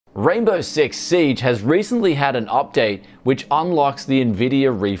Rainbow Six Siege has recently had an update which unlocks the NVIDIA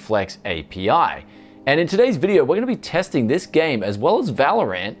Reflex API. And in today's video, we're going to be testing this game as well as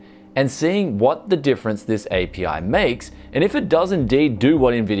Valorant and seeing what the difference this API makes, and if it does indeed do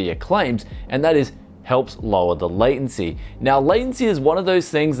what NVIDIA claims, and that is helps lower the latency. Now, latency is one of those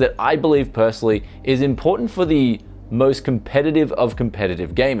things that I believe personally is important for the most competitive of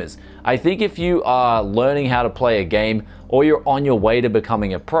competitive gamers. I think if you are learning how to play a game or you're on your way to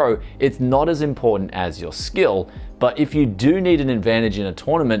becoming a pro, it's not as important as your skill. But if you do need an advantage in a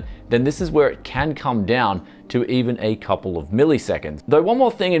tournament, then this is where it can come down to even a couple of milliseconds. Though one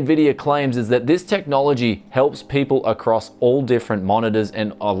more thing NVIDIA claims is that this technology helps people across all different monitors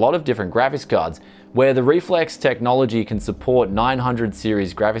and a lot of different graphics cards, where the Reflex technology can support 900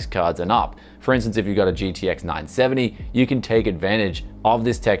 series graphics cards and up. For instance, if you've got a GTX 970, you can take advantage of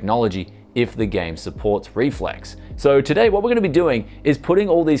this technology if the game supports Reflex. So today what we're going to be doing is putting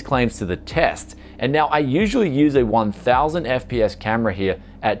all these claims to the test. And now I usually use a 1000 FPS camera here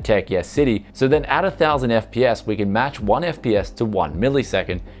at Tech Yes City. So then at 1000 FPS, we can match 1 FPS to 1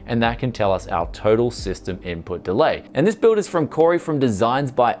 millisecond, and that can tell us our total system input delay. And this build is from Corey from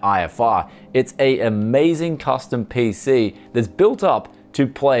Designs by IFR. It's an amazing custom PC that's built up to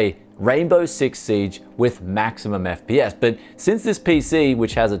play Rainbow Six Siege with maximum FPS. But since this PC,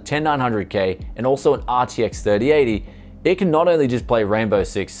 which has a 10900K and also an RTX 3080, it can not only just play Rainbow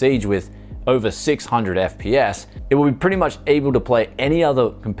Six Siege with over 600 FPS, it will be pretty much able to play any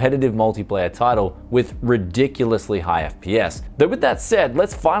other competitive multiplayer title with ridiculously high FPS. Though with that said,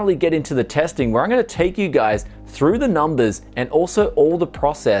 let's finally get into the testing where I'm going to take you guys through the numbers and also all the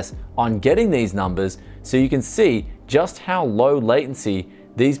process on getting these numbers so you can see just how low latency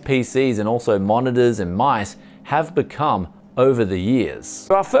these PCs and also monitors and mice have become over the years.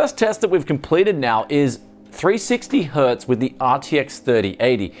 So our first test that we've completed now is 360 Hz with the RTX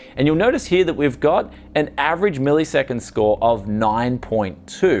 3080. And you'll notice here that we've got an average millisecond score of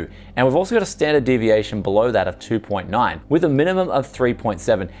 9.2. And we've also got a standard deviation below that of 2.9 with a minimum of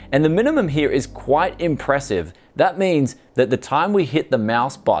 3.7. And the minimum here is quite impressive. That means that the time we hit the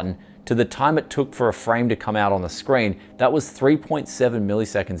mouse button to the time it took for a frame to come out on the screen, that was 3.7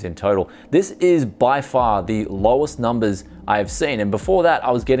 milliseconds in total. This is by far the lowest numbers I have seen. And before that,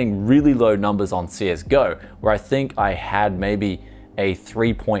 I was getting really low numbers on CSGO, where I think I had maybe a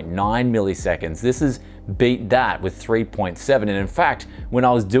 3.9 milliseconds. This has beat that with 3.7. And in fact, when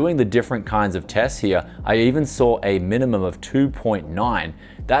I was doing the different kinds of tests here, I even saw a minimum of 2.9.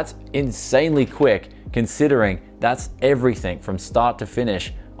 That's insanely quick, considering that's everything from start to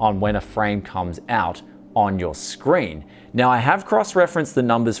finish on when a frame comes out on your screen. Now I have cross-referenced the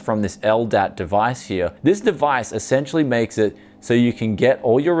numbers from this LDAT device here. This device essentially makes it so you can get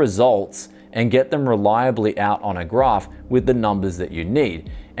all your results and get them reliably out on a graph with the numbers that you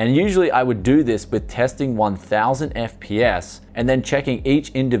need. And usually I would do this with testing 1000 FPS and then checking each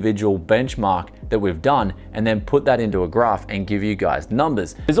individual benchmark that we've done and then put that into a graph and give you guys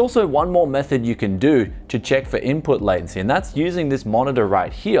numbers. There's also one more method you can do to check for input latency, and that's using this monitor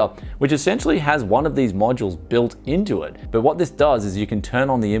right here, which essentially has one of these modules built into it. But what this does is you can turn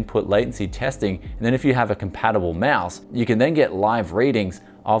on the input latency testing, and then if you have a compatible mouse, you can then get live readings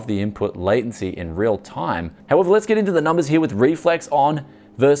of the input latency in real time. However, let's get into the numbers here with Reflex On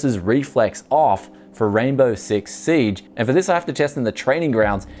versus Reflex Off for Rainbow Six Siege. And for this, I have to test in the training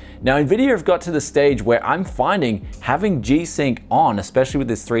grounds. Now, NVIDIA have got to the stage where I'm finding having G-Sync on, especially with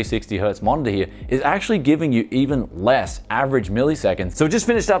this 360 Hz monitor here, is actually giving you even less average milliseconds. So we just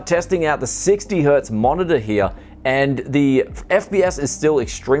finished up testing out the 60 Hz monitor here, and the FPS is still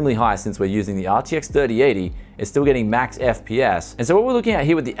extremely high since we're using the RTX 3080. It's still getting max FPS. And so what we're looking at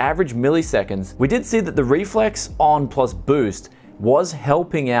here with the average milliseconds, we did see that the Reflex On plus Boost was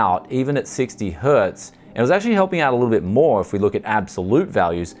helping out even at 60 Hz. It was actually helping out a little bit more if we look at absolute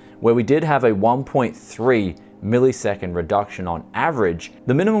values, where we did have a 1.3 millisecond reduction on average.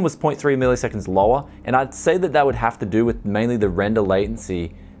 The minimum was 0.3 milliseconds lower, and I'd say that that would have to do with mainly the render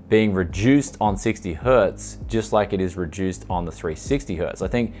latency being reduced on 60 Hz, just like it is reduced on the 360 Hz. I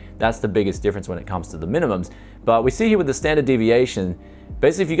think that's the biggest difference when it comes to the minimums. But we see here with the standard deviation,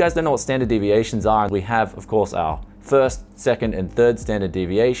 basically if you guys don't know what standard deviations are, we have, of course, our first, second, and third standard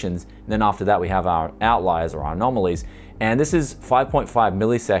deviations. And then after that, we have our outliers or our anomalies. And this is 5.5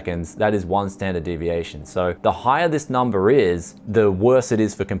 milliseconds. That is one standard deviation. So the higher this number is, the worse it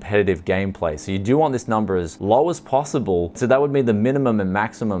is for competitive gameplay. So you do want this number as low as possible. So that would mean the minimum and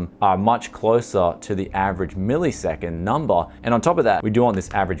maximum are much closer to the average millisecond number. And on top of that, we do want this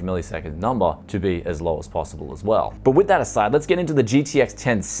average millisecond number to be as low as possible as well. But with that aside, let's get into the GTX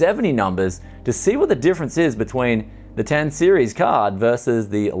 1070 numbers to see what the difference is between the 10 series card versus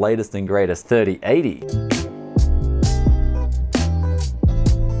the latest and greatest 3080.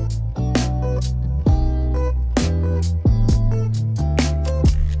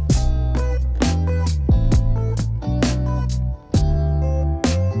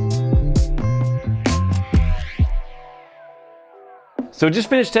 So we just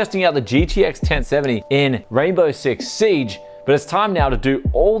finished testing out the GTX 1070 in Rainbow Six Siege, but it's time now to do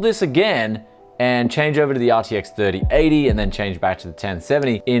all this again and change over to the RTX 3080 and then change back to the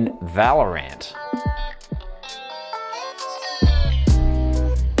 1070 in Valorant.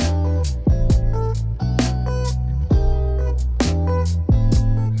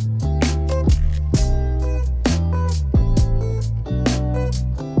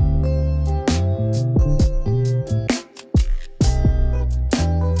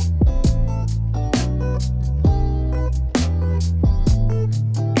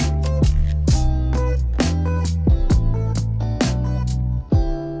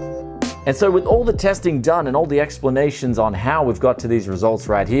 And so with all the testing done and all the explanations on how we've got to these results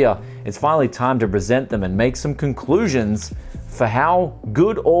right here, it's finally time to present them and make some conclusions for how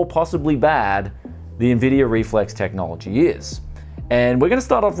good or possibly bad the NVIDIA Reflex technology is. And we're going to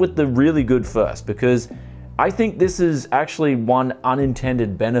start off with the really good first, because I think this is actually one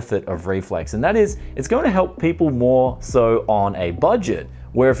unintended benefit of Reflex, and that is it's going to help people more so on a budget,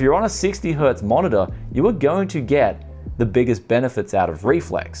 where if you're on a 60 Hz monitor, you are going to get the biggest benefits out of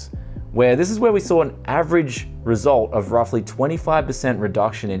Reflex. Where this is where we saw an average result of roughly 25%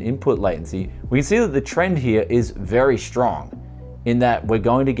 reduction in input latency. We can see that the trend here is very strong in that we're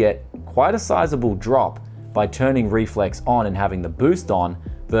going to get quite a sizable drop by turning Reflex on and having the boost on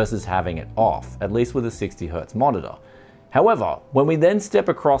versus having it off, at least with a 60 Hz monitor. However, when we then step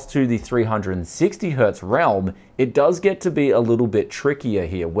across to the 360 Hz realm, it does get to be a little bit trickier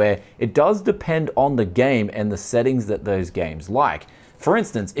here, where it does depend on the game and the settings that those games like. For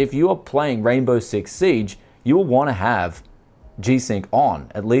instance, if you are playing Rainbow Six Siege, you will want to have G-Sync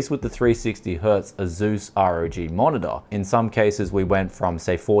on, at least with the 360 Hz Asus ROG monitor. In some cases, we went from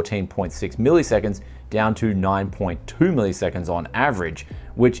say 14.6 milliseconds down to 9.2 milliseconds on average,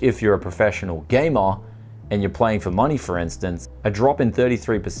 which if you're a professional gamer and you're playing for money, for instance, a drop in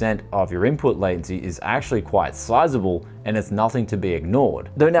 33% of your input latency is actually quite sizable, and it's nothing to be ignored.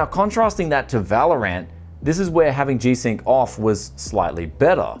 Though now contrasting that to Valorant, this is where having G-Sync off was slightly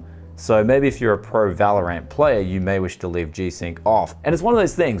better. So maybe if you're a pro Valorant player, you may wish to leave G-Sync off. And it's one of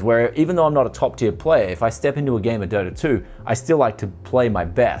those things where even though I'm not a top tier player, if I step into a game of Dota 2, I still like to play my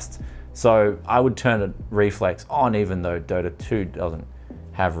best. So I would turn a Reflex on even though Dota 2 doesn't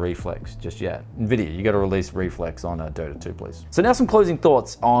have Reflex just yet. NVIDIA, you got to release Reflex on Dota 2, please. So now some closing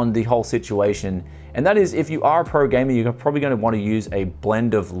thoughts on the whole situation. And that is, if you are a pro gamer, you're probably going to want to use a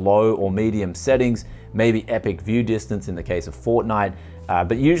blend of low or medium settings, maybe epic view distance in the case of Fortnite.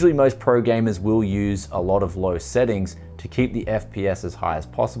 But usually most pro gamers will use a lot of low settings to keep the FPS as high as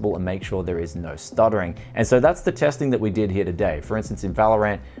possible and make sure there is no stuttering. And so that's the testing that we did here today. For instance, in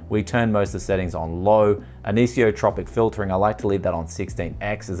Valorant, we turned most of the settings on low. Anisotropic filtering, I like to leave that on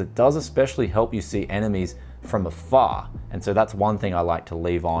 16x, as it does especially help you see enemies from afar. And so that's one thing I like to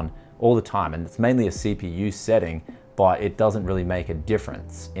leave on all the time. And it's mainly a CPU setting, but it doesn't really make a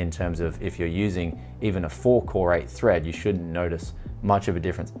difference in terms of if you're using even a 4-core 8 thread, you shouldn't notice much of a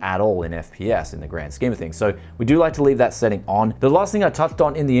difference at all in FPS in the grand scheme of things. So we do like to leave that setting on. The last thing I touched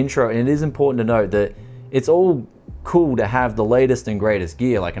on in the intro, and it is important to note that it's all cool to have the latest and greatest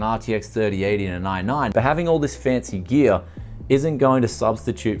gear like an RTX 3080 and a 99, but having all this fancy gear isn't going to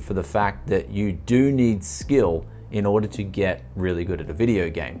substitute for the fact that you do need skill in order to get really good at a video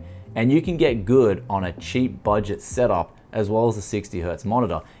game. And you can get good on a cheap budget setup as well as a 60 Hz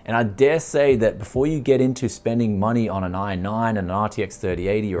monitor. And I dare say that before you get into spending money on an i9 and an RTX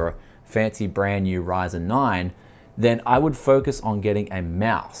 3080 or a fancy brand new Ryzen 9, then I would focus on getting a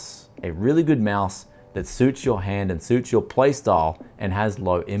mouse, a really good mouse that suits your hand and suits your play style and has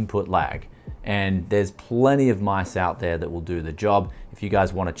low input lag. And there's plenty of mice out there that will do the job. If you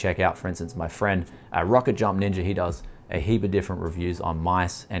guys want to check out, for instance, my friend Rocket Jump Ninja, he does a heap of different reviews on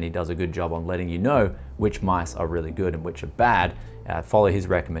mice, and he does a good job on letting you know which mice are really good and which are bad. Follow his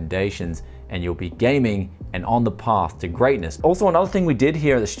recommendations and you'll be gaming and on the path to greatness. Also, another thing we did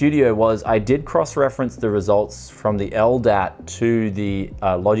here at the studio was I did cross-reference the results from the LDAT to the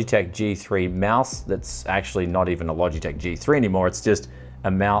Logitech G3 mouse. That's actually not even a Logitech G3 anymore. It's just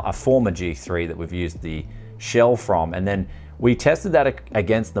a former G3 that we've used the shell from. And then we tested that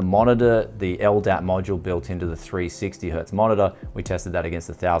against the monitor, the LDAT module built into the 360 Hz monitor. We tested that against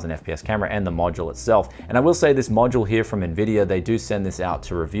the 1000 FPS camera and the module itself. And I will say this module here from NVIDIA, they do send this out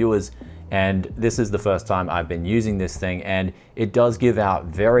to reviewers And this is the first time I've been using this thing, and it does give out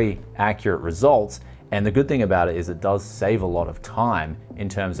very accurate results. And the good thing about it is it does save a lot of time in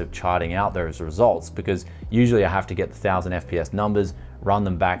terms of charting out those results, because usually I have to get the 1000 FPS numbers, run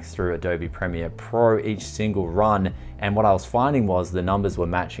them back through Adobe Premiere Pro each single run. And what I was finding was the numbers were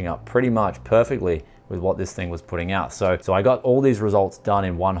matching up pretty much perfectly with what this thing was putting out. So I got all these results done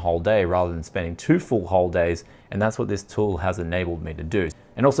in one whole day rather than spending 2 full whole days. And that's what this tool has enabled me to do.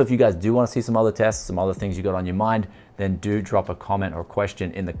 And also, if you guys do want to see some other tests, some other things you got on your mind, then do drop a comment or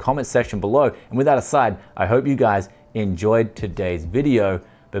question in the comment section below. And with that aside, I hope you guys enjoyed today's video.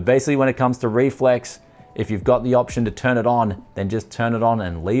 But basically, when it comes to Reflex, if you've got the option to turn it on, then just turn it on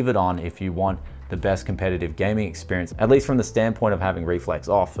and leave it on if you want the best competitive gaming experience, at least from the standpoint of having Reflex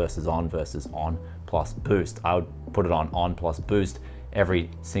off versus on plus boost. I would put it on plus boost every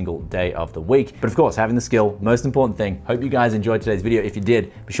single day of the week. But of course, having the skill, most important thing. Hope you guys enjoyed today's video. If you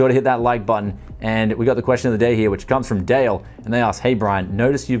did, be sure to hit that like button. And we got the question of the day here, which comes from Dale. And they ask, hey Brian,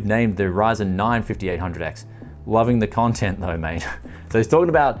 notice you've named the Ryzen 9 5800X. Loving the content though, mate. So he's talking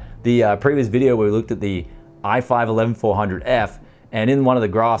about the previous video where we looked at the i5-11400F. And in one of the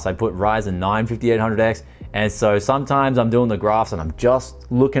graphs, I put Ryzen 9 5800X. And so sometimes I'm doing the graphs and I'm just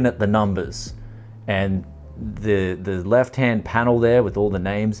looking at the numbers. And the left-hand panel there with all the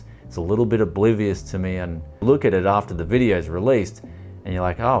names, it's a little bit oblivious to me. And look at it after the video is released and you're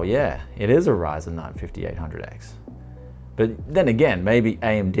like, oh yeah, it is a Ryzen 9 5800X. But then again, maybe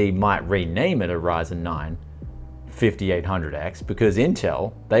AMD might rename it a Ryzen 9 5800X because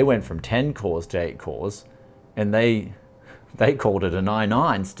Intel, they went from 10 cores to 8 cores and they called it an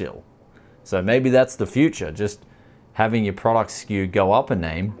i9 still. So maybe that's the future, just having your product SKU go up a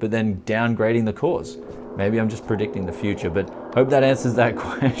name, but then downgrading the cores. Maybe I'm just predicting the future, but hope that answers that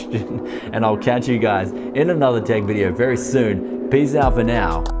question. And I'll catch you guys in another tech video very soon. Peace out for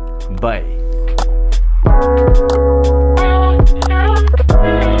now. Bye.